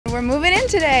We're moving in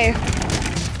today.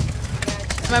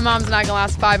 My mom's not gonna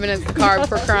last 5 minutes in the car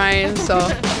before crying, so.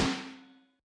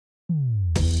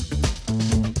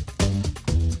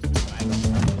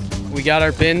 We got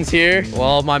our bins here.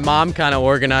 Well, my mom kind of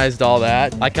organized all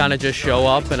that. I kind of just show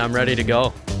up and I'm ready to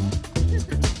go.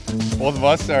 Both of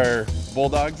us are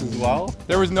Bulldogs as well.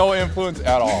 There was no influence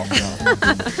at all.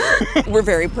 We're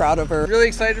very proud of her. Really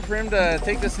excited for him to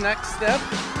take this next step.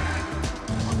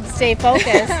 Stay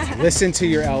focused. Listen to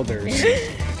your elders.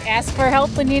 Ask for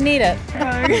help when you need it.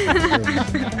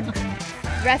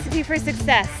 Recipe for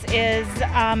success is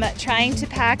trying to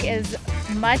pack as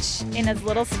much in as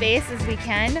little space as we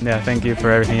can. Yeah, thank you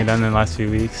for everything you've done in the last few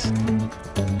weeks.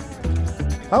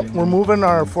 Well, we're moving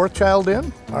our fourth child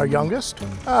in, our youngest.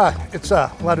 It's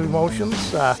a lot of emotions,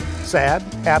 sad,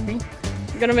 happy.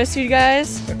 Gonna miss you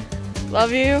guys.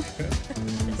 Love you.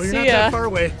 Well, you're not that far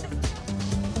away.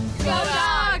 Go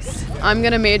Dogs! I'm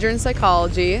gonna major in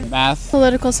psychology. Math.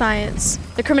 Political science.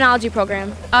 The criminology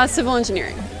program. Civil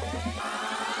engineering.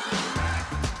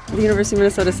 The University of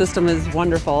Minnesota system is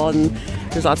wonderful, and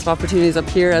there's lots of opportunities up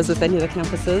here as with any of the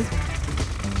campuses.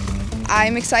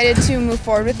 I'm excited to move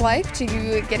forward with life, to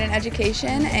get an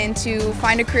education, and to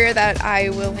find a career that I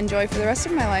will enjoy for the rest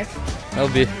of my life.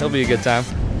 It'll be a good time.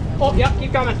 Oh, yep,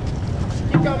 keep coming.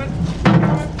 Keep coming. Keep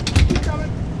coming. Keep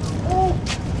coming. Oh.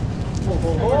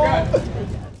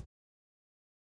 Oh.